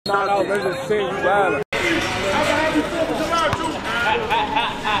start out, maybe just sing violent.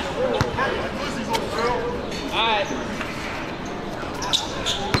 Alright.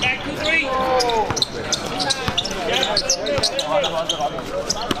 Back 2-3.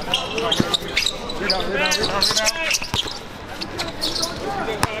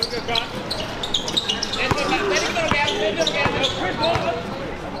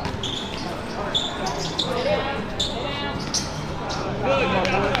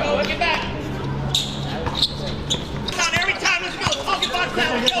 Get back. Every time, let's go. Focus box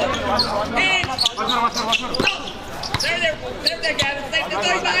down. Let's go. Hands. There, Gavin. Stay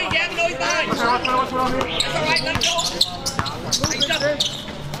behind, Gavin. No, he's behind. That's all right. Let him go.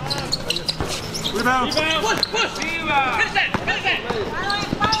 Rebound. Push. Finish that.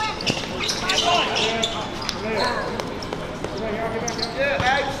 That's on.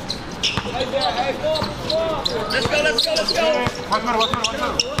 Let's go. Watch middle. Let's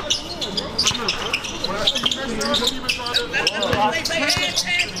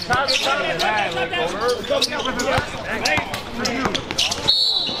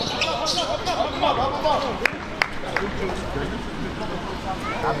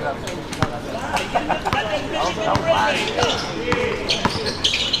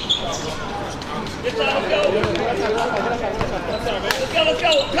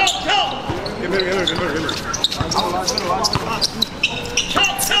go. Get better.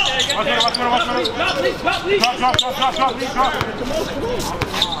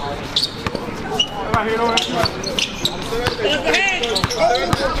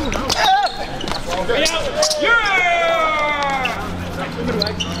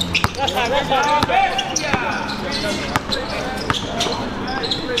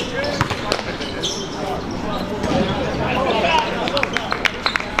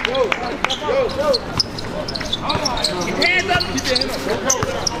 Keep your hands up.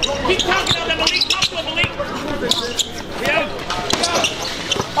 Keep talking on them, Malik. Talk to him, Malik. Yeah.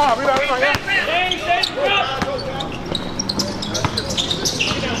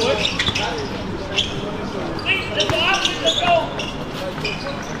 Let's go.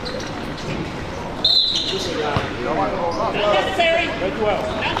 Not necessary.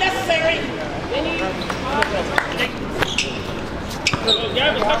 Not necessary.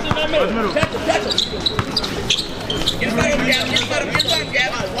 Gavin, touch him in the middle. Touch him. Get him, Gavin.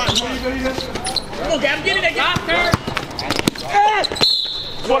 Come on, Gavin, get in there. Get her. Come on.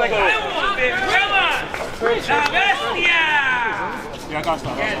 Yeah, I got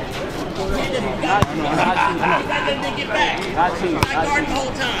stuff. You got them to get back. I guard the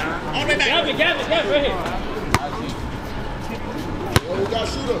whole time. All the way back. Gavin, right here. You got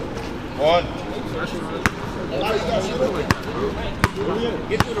shooter. One.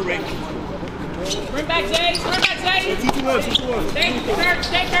 Get through the ring. Sprint back, Zay. 2-2-1.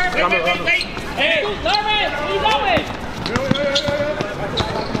 Stay curve. Wait. Hey, Norman, where you going?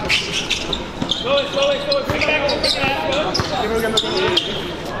 Slow it. Bring it back.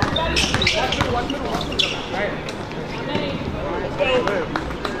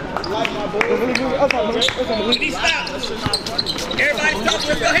 Please stop. Everybody stop.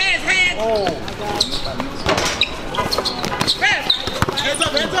 Let's go. Hands. Press. Hands up.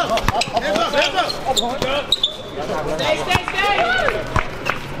 Stay.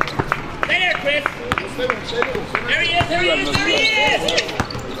 Stay there, Chris. There he is.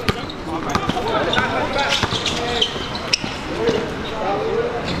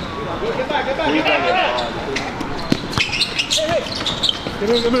 Get back. Get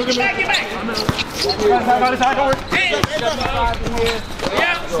back. Hands.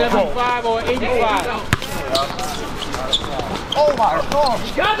 75 or 85. Oh my God!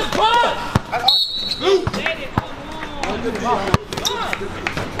 Got the push!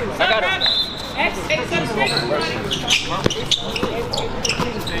 I got it. X876.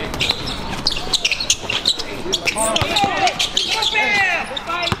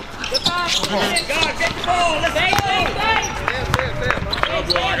 God, get the ball. Let's go.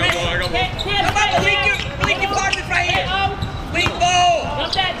 Blink your partners right here. Blink ball.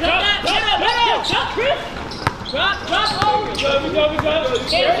 Jump, Chris. Drop, over. We go.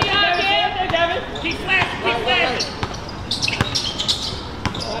 Keep flashing. Not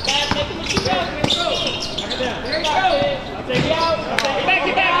bad, make him what you got, Chris. There you go. I'll take you out.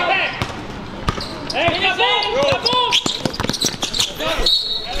 Get back. Hey, get boom.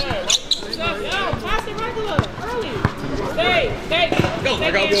 Pass it regular, early. Stay. Go.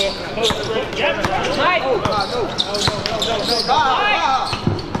 Tight.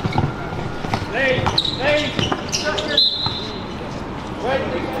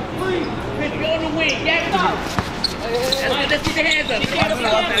 Chris, go on the wing. Get up. Let's get the hands up.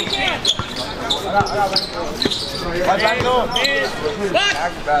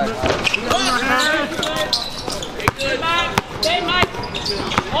 Stay, Mike.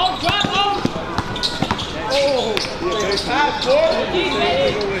 Oh, drop, oh.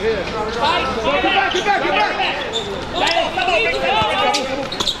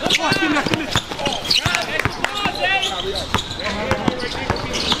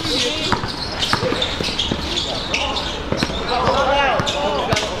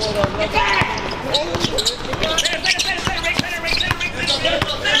 Get back.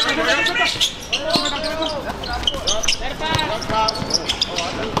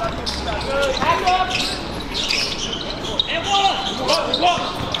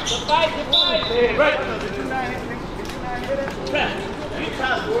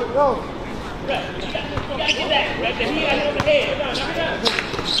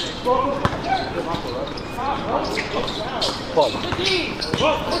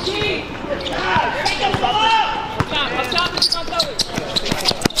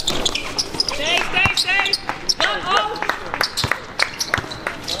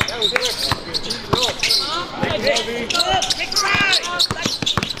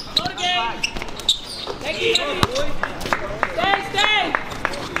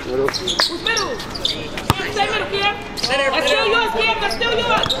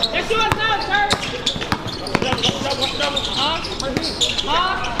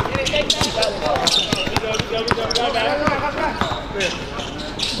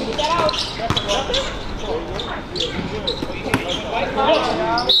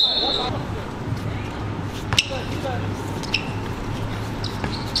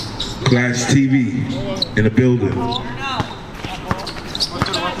 Class TV in the building.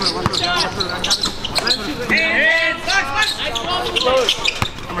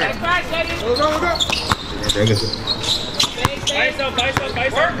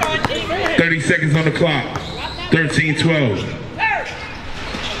 Work on 30 seconds on the clock. 13-12.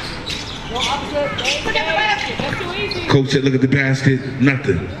 Coach said, look at the basket.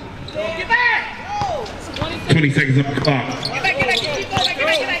 Nothing. 20 seconds on the clock.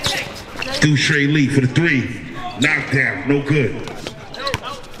 DEUCE TREY Lee for the 3. Knockdown. No good.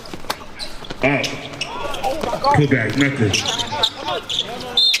 Up. Put back. Nothing.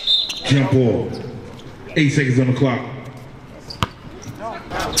 Jump ball. 8 seconds on the clock.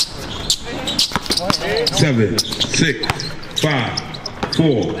 7, 6, 5,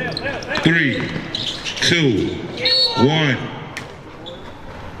 4, 3, 2, 1.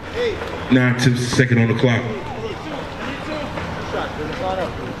 9 seconds on the clock.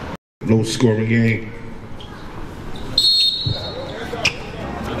 Low scoring game.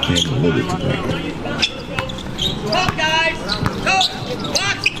 Up, guys.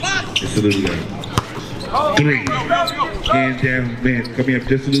 Box. Just a little bit. 3. Hand down, man. Come here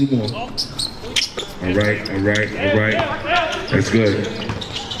just a little more. All right. That's good.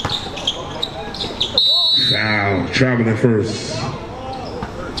 Foul. Traveling first.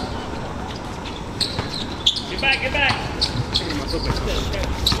 Get back.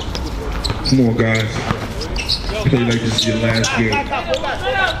 Come on, guys. Play like this is your last game.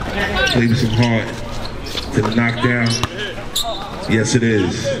 Play with some heart. To the knockdown. Yes, it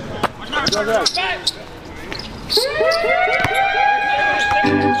is.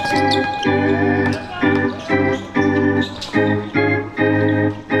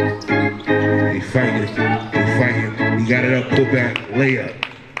 They fighting. He got it up, put back, layup.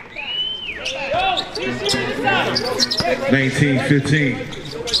 19-15.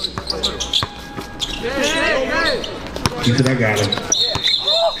 He said, I got him.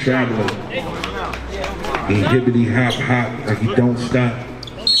 Traveling. Inhibiting hop, like he don't stop.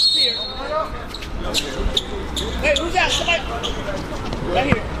 Wait, who's that? Somebody. Right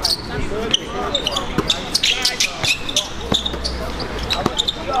here.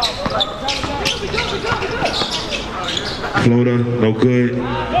 Floater, no good.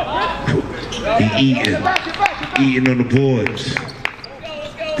 He eating on the boards.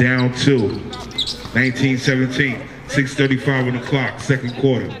 Down 2. 19-17. 6:35 on the clock. Second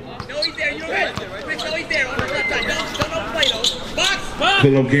quarter. No, he's there. You're right. Chris, no, he's there. On the left side. Don't overplay those. Box.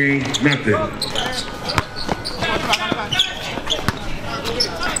 Pull up game, nothing.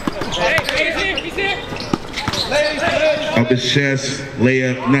 He's here. Up his chest,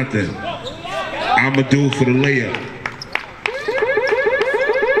 layup, nothing. I'ma do for the layup.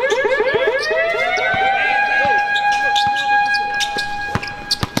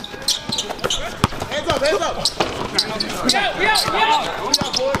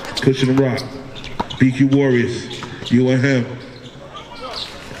 Pushing the rock. BQ Warriors, you and him.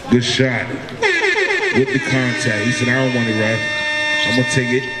 Good shot. with the contact. He said, I don't want it, ref. I'm going to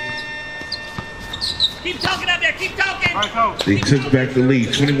take it. Keep talking out there. Keep talking. All right, go. They took back the lead,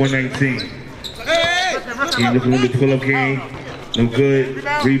 21-19. He looking with the pull-up game. No good.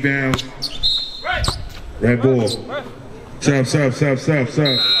 Rebound. Red ball. Stop.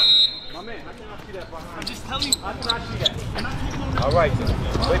 All right.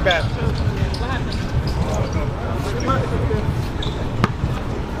 Way back.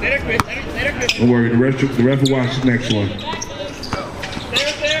 Don't worry, the ref will watch the next one.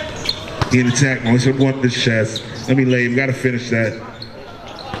 He in attack mode. He want this chest. Let me lay him. Gotta finish that.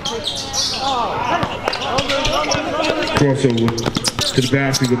 Crossover to the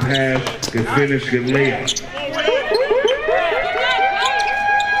basket. Good pass. Good finish. Good layup.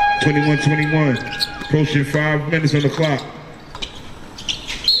 21-21. Approaching 5 minutes on the clock.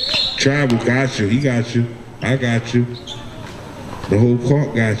 Travel. Got you. He got you. I got you. The whole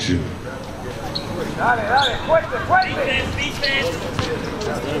court got you.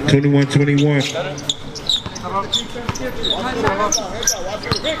 21-21.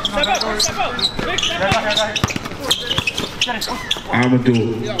 I'ma do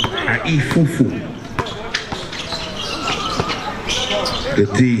it. I eat fufu. The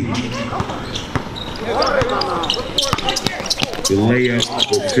D. The layup,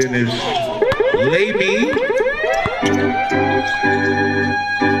 the finish. Lay me.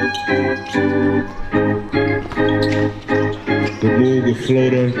 The move, the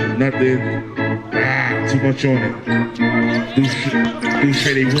floater, nothing. Too much on it. DEUCE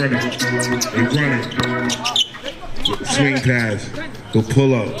TREY, they running. Swing pass, the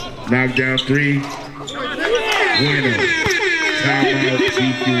pull up, knock down 3. Winner. Timeout,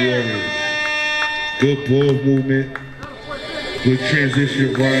 GP Warriors. Good ball movement. Good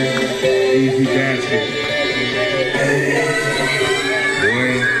transition run. Easy basket.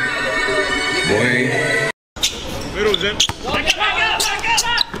 Boy. Middle, Zen. Back up.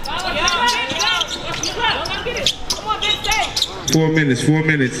 4 minutes.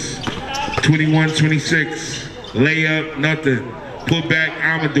 21-26. Layup, nothing. Put back,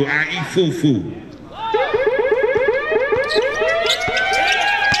 I'ma do. I eat fufu.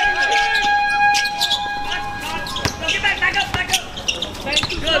 Back up.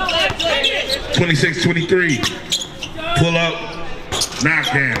 26-23. Pull up,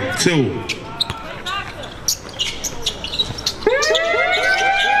 knockdown, 2.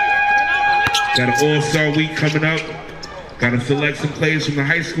 Got an all-star week coming up. Got to select some players from the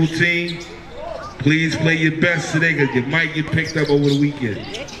high school team. Please play your best today because you might get picked up over the weekend.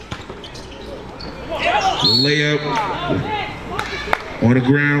 The layup on the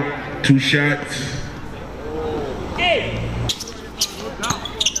ground, 2 shots.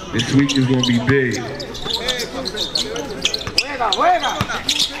 This week is going to be big.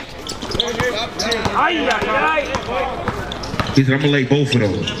 He said, I'm going to lay both of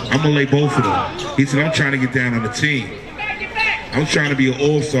them. He said, I'm trying to get down on the team. I'm trying to be an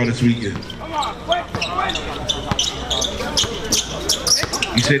all-star this weekend.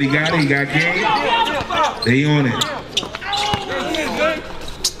 You said he got it? He got game? They on it.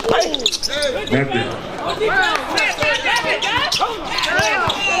 Nothing.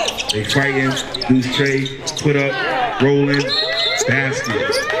 They fighting. DEUCE TREY, put up, rolling, basket.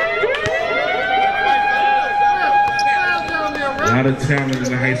 A lot of talent in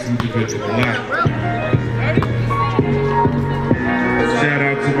the high school division. A lot. Shout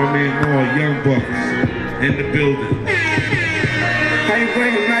out to my man Noah, Young Bucks, in the building. How you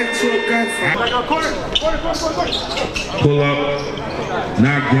bring a knife to a gunfight? Pull up,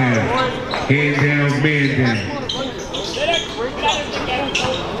 knock down, hand down, man down.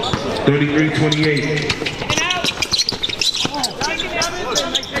 33-28.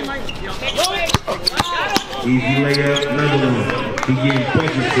 Easy layup, another one. He getting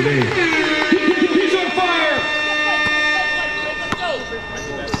buckets today. He's on fire!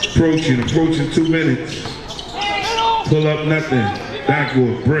 Approaching 2 minutes. Pull up, nothing.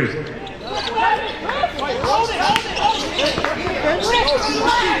 Backboard, break.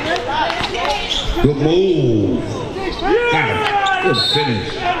 Good move. Got it. Good finish.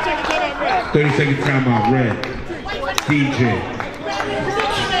 30-second timeout, red. DJ.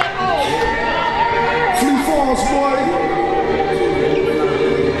 Free falls, boy.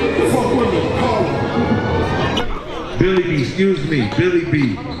 Fuck with me. Billy B, excuse me. Billy B.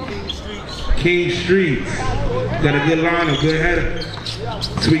 King Streets. Got a good lineup, good header.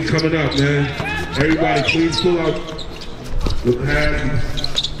 Sweet coming up, man. Everybody, please pull out the passes.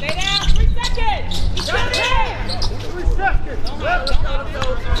 Stay down. 3 seconds. 3 seconds.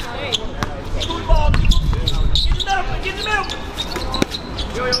 Get in the middle.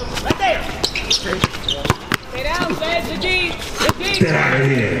 Right there. that out of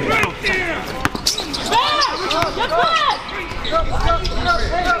here.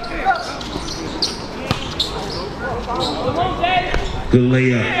 Good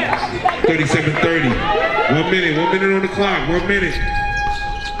layup. 37-30. 1 minute. 1 minute on the clock. 1 minute.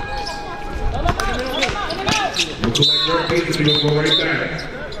 We'll collect more cases. We're going to go right back.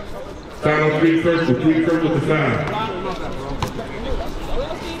 Foul 3 first. 3 first with the foul.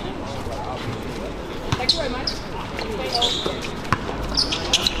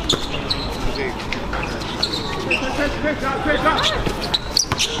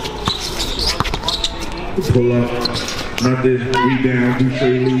 Pull up, nothing, rebound, DEUCE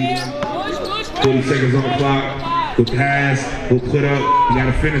TREY lead. 40 seconds on the clock. We'll pass, we'll put up. You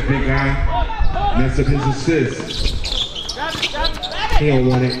gotta finish, big guy. Mess up his assist. He don't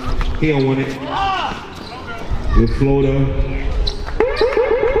want it. He don't want it. Good floater.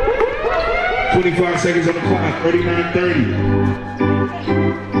 25 seconds on the clock. 39-30.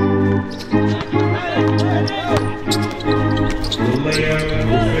 Layup,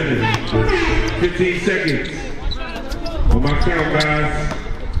 we'll finish. 15 seconds. On my count, guys.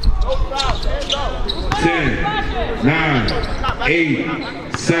 10, 9, 8,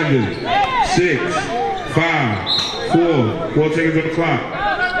 7, 6, 5, 4. 4 seconds on the clock.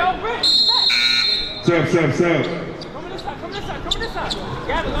 Stop.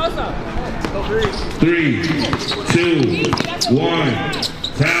 3, 2, 1.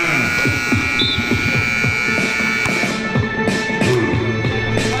 Time.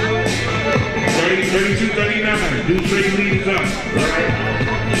 32-39. DEUCE TREY lead is up. All right.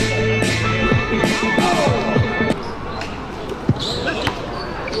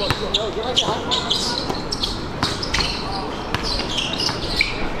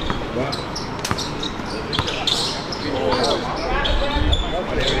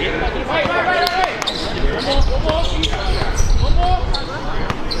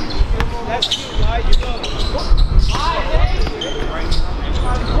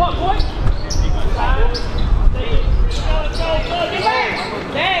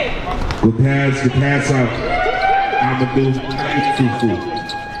 Good pass out. Amadou Fufu.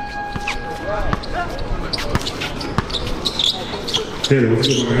 Hit it, what's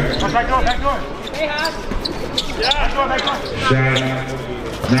good, man? Back door. Hey, Haas. Yeah, back door. Shot,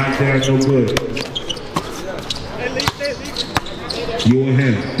 knocked down, no good. You and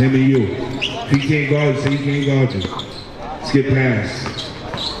him and you. If he can't guard you, say he can't guard you. Skip pass.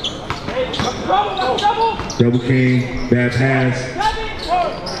 Double king, bad pass.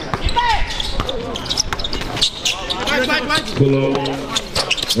 Pull up.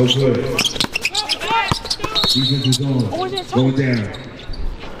 No good. Defense is on. Going down.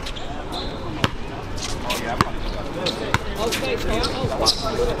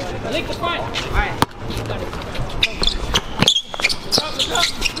 Lick the front. All right.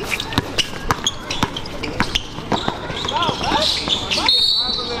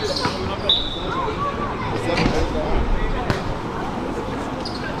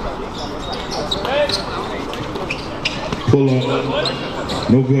 Pull up.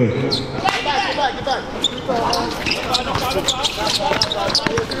 No good. Get back.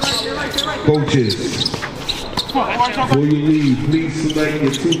 Coaches, before you leave, please select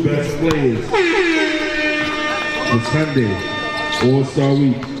your 2 best players for Sunday, All-Star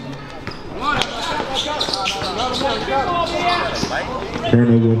Week.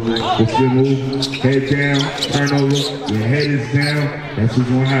 Turnover, the spin move, head down, turnover, your head is down, that's what's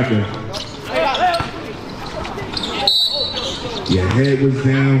gonna happen. Your head was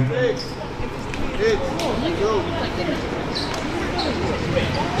down.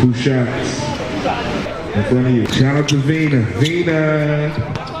 2 shots in front of you. Shout out to Vina.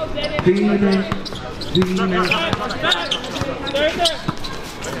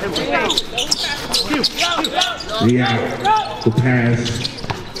 Yeah, the pass.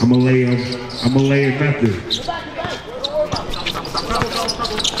 I'm a layup method.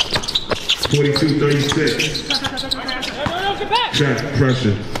 42-36. Shot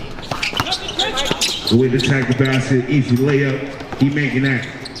pressure. The way to attack the basket, easy layup. He making that.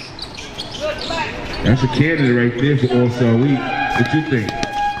 That's a candidate right there for All-Star Week. What you think?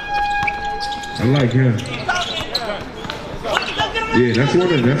 I like him. Yeah, that's one of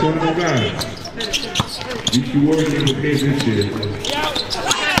them guys. You work in the pay this year.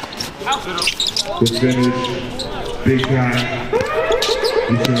 Good finish. Big guy.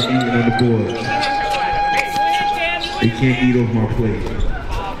 He's trying to eat on the board. They can't eat off my plate.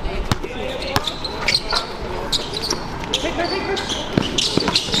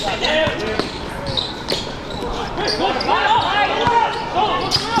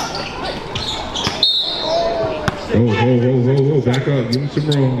 Oh. back up. Give him some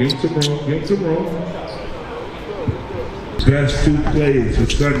room. Give him some room. Give him some room. Best 2 plays for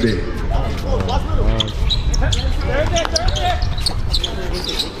Sunday.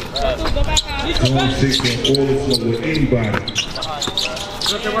 Going 6 on all the floor with anybody.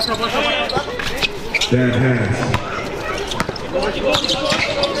 That pass.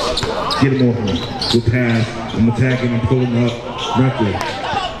 Get him off him. Good pass. I'm attacking and pulling up. Nothing.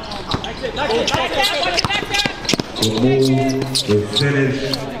 The move, the finish,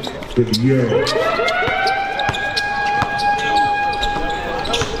 the euro.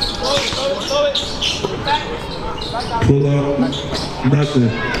 Pull up, nothing.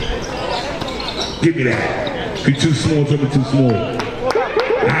 Give me that. If you're too small, tell me too small.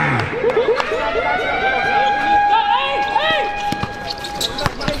 Ah.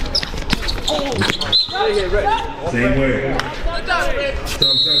 Same way.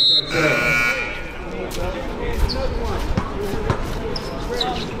 Stop.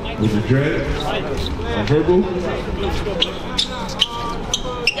 Was it dread? On purple?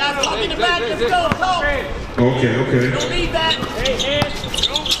 Guys, talk in the back. Let's go. Talk. Okay. Don't leave that.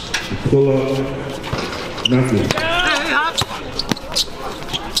 Pull up. Nothing.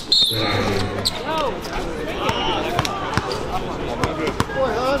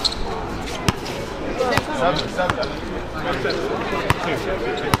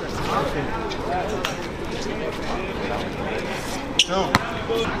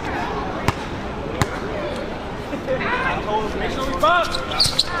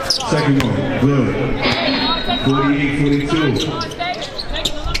 Second one, good. 48-42.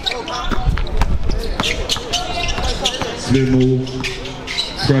 Spin move,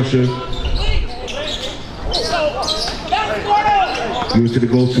 pressure. Give it to the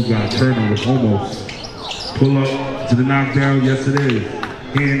go-to guy, turnover, almost. Pull up to the knockdown, yes it is.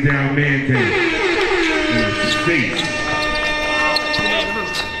 Hand down, man down. Face.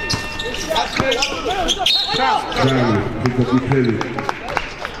 Drive, pick up your pivot.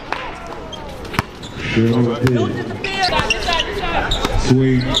 Sure did.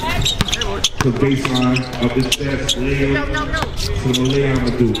 Swing to baseline, up the steps, lay to the lay I'm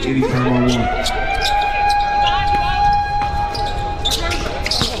gonna do anytime I want.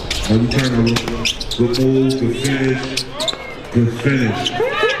 Every turnover, good move, good finish. I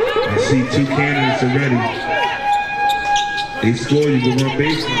see 2 candidates already. They score, you can run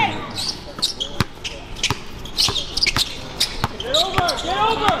baseline.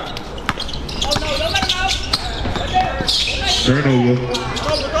 Turnover.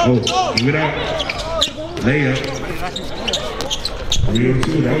 Oh, give it out. Layup.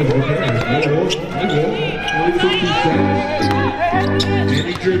 3-2. That was good pass. No more. Only 2 seconds. And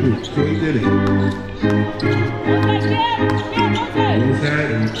he dribbled, so he did it. What was that?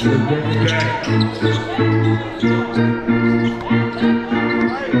 He was working back.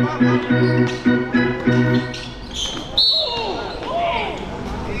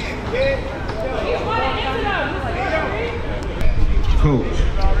 Coach,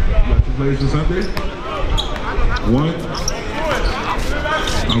 you got 2 plays for Sunday? 1?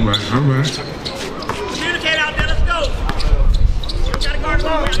 All right. Communicate out there. Let's go. You got a guard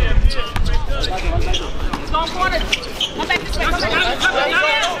ball. Let's go corner. Come back this way. Come back.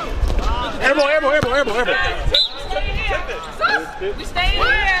 Airborne. You stay in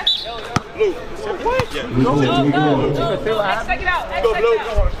here. Blue. No. Take it out. Go blue.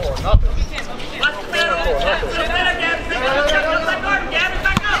 Watch the middle.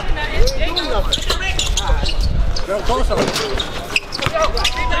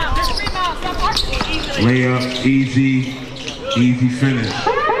 Layup, easy finish.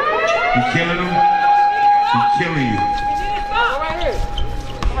 You killing him? He's killing you.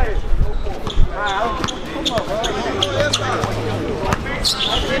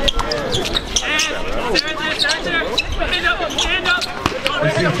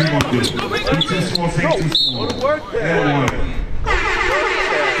 Let's see what you want to do. He's too small, say too small. And 1.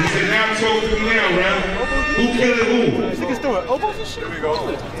 He said, now I'm talking to me now, right? Who killing who? Niggas doing elbows and shit. Here we go.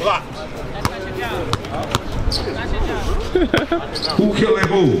 Block. Who killing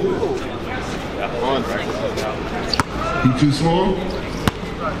who? He too small?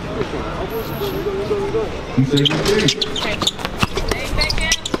 He said good thing.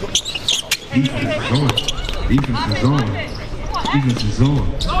 Defense is on.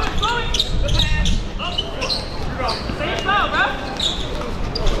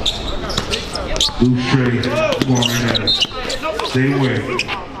 DEUCE TREY, come on right now. Stay away.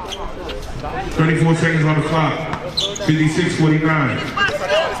 34 seconds on the clock. 56-49.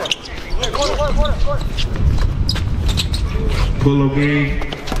 Pull up game.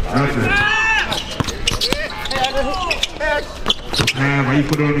 Nothing. Why you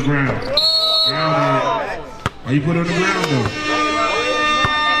put it on the ground? Why you put it on the ground though?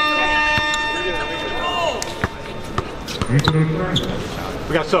 Why you put it on the ground?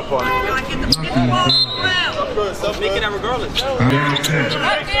 We got stuff on it. Making that regardless. Down 10.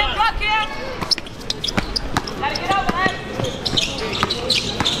 Rock him. Gotta get over, man.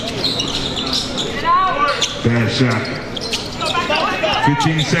 Get out. Bad shot.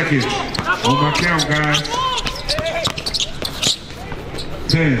 15 seconds. On my count, guys.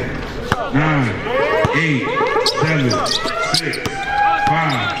 10, 9, 8, 7, 6,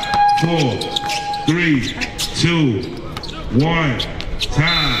 5, 4, 3, 2, 1.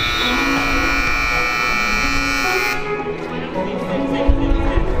 Time.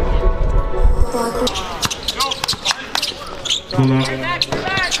 Pull up.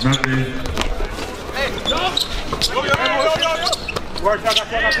 Nothing.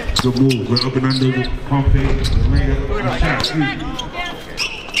 Good move. We're up and under the pump it. Shot.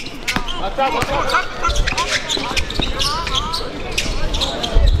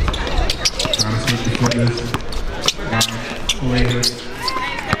 Trying to switch the footers.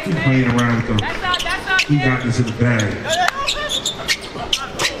 Keep playing around with them. He got this in the bag.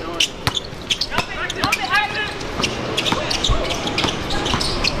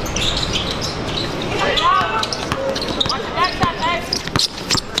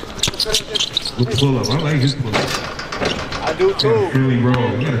 Good pull up. I like his pull up. I do too. Yeah, really roll.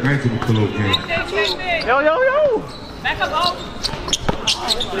 He got a nice little pull up game. Yo. Back up, oh.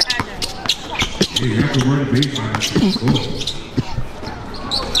 Yeah, you have to run the baseline. Cool.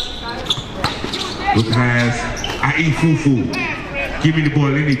 Good pass. I eat fufu. Give me the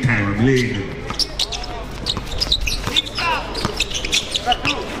ball anytime. I'm lazy.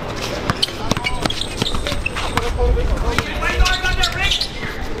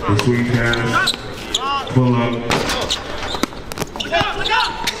 The sweet pass. Pull up.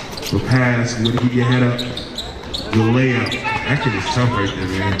 The pass. You want to keep your head up. The layup. That kid is tough right there,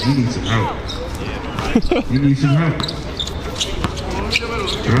 man. He needs some help. He needs some help.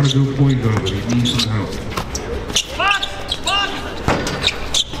 Not a good point guard, but he needs some help.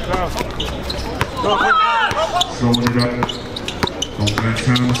 Throwing it up. Don't got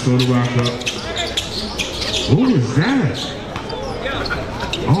time to throw the rock up. What was that?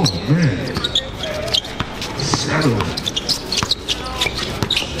 Oh man. Settle.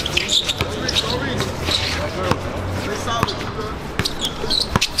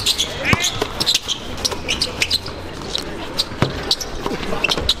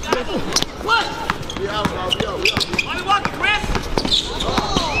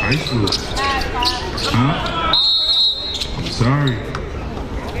 Huh? I'm sorry.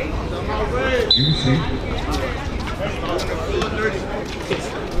 You can see.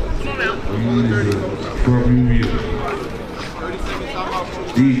 Front review.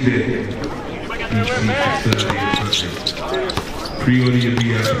 DJ. Pre-order your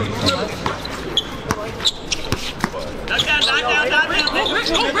VIP.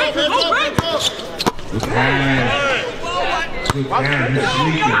 Good pass. Good pass. He's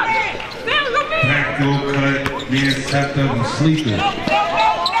sleeping. Back door cut. Man stepped up and sleeping. I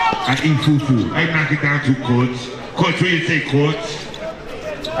eat fufu. I knock it down too, coach. Coach, what do you say, coach?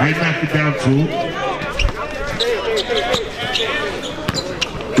 I knock it down too.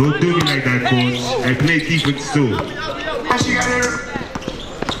 Don't do me like that, coach. I play defense too.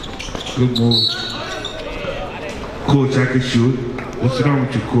 Good move. Coach, I can shoot. What's wrong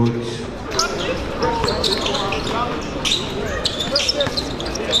with you, coach?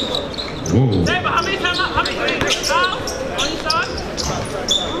 Whoa. How many times? How many times? On your side?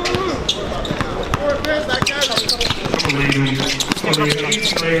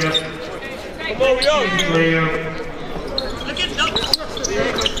 Each player. Come on, we go. Each player. Look at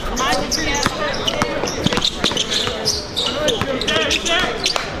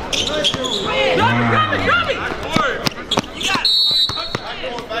Drop it! You got it!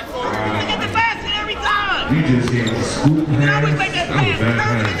 Look at the basket every time! You just hit the scoop pass. You always make that pass. That was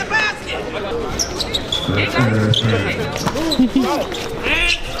Curve in the basket!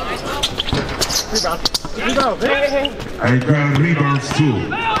 I grabbed rebounds too.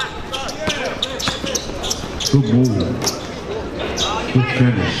 Good move. Good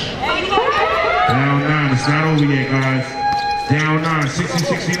finish. Down 9. It's not over yet, guys. Down 9.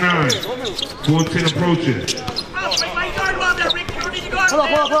 60-69. 4-10 approaching.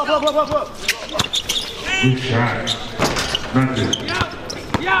 Good shot. Nothing.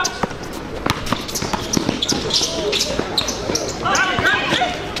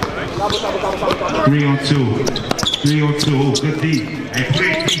 3-on-2. 3-on-2. Oh, good D. I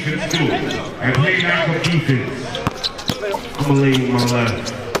play defense too. I play lack of defense. Come gonna lay with my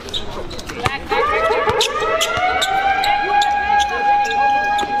left.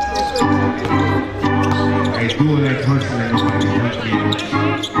 I do it like Hudson and nobody like me.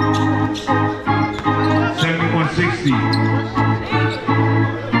 7160.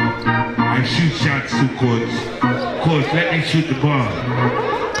 I shoot shots to courts. Courts, let me shoot the ball.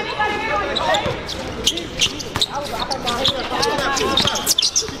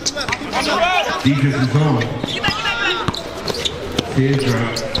 Defense is on.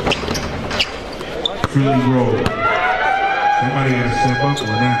 Teardrop. Philly roll. Somebody gotta step up on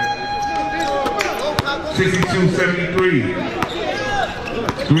that. 62-73.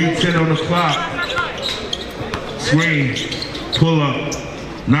 3:10 on the clock. Swing. Pull up.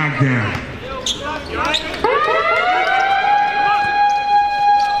 Knockdown.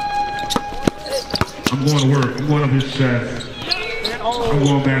 I'm going to work. I'm going up his chest. I'm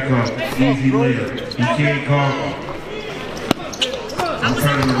going back up. Easy layup. He can't call. I'm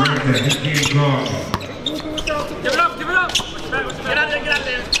trying to work that. He can't call. Give it up, give it up. Get out there, get out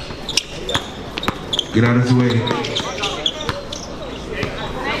there. Get out of his way.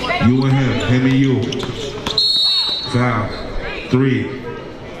 You and him and you. Foul. 3.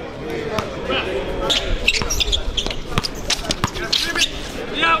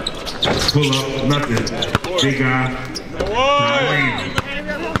 Pull up, nothing. Big guy.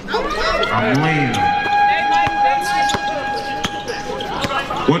 I'm laying.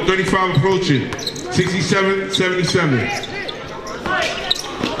 135 approaching. 67-77.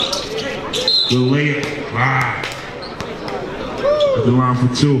 The layup. At the line for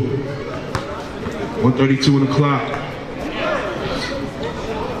 2. 132 on the clock.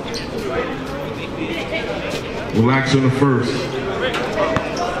 Relax on the first.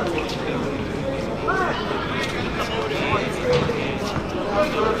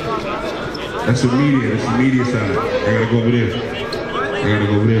 That's the media. That's the media side. I gotta go over there. I gotta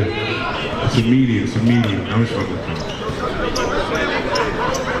go over there. That's the media. It's the media. I'm just fucking.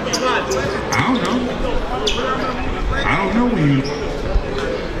 I don't know. I don't know when you.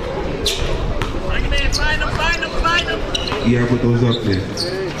 Find them. Yeah, I put those up there.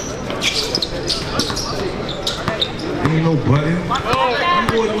 Ain't no button. I'm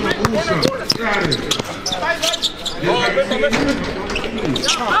going to move something. Get out of here.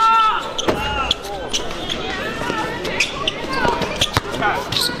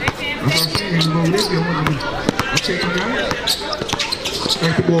 I'm saying, he's going to live there. I'm taking him out.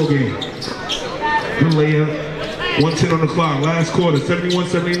 Back the ball game. Good layup. 1:10 on the clock. Last quarter.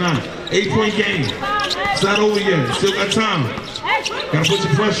 71-79. 8-point game. It's not over yet. Still got time. Gotta put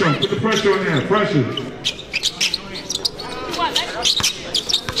some pressure on. Put the pressure on there. Pressure.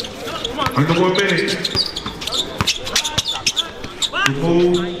 Under 1 minute. The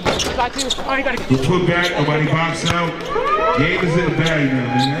move. The put back. Nobody box out. Game is in the bag now,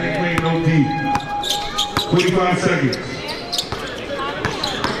 man. I ain't playing no deep. 45 seconds.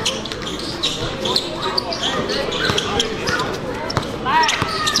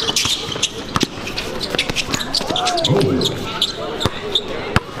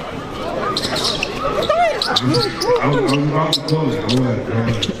 I was about to call it. All right.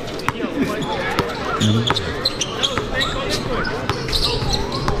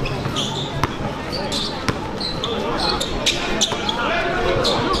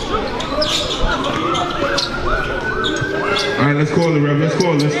 All right, let's call it, Rev. Let's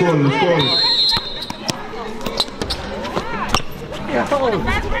call it. Oh,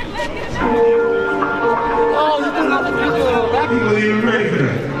 you wasn't even ready for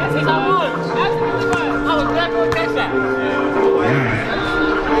that.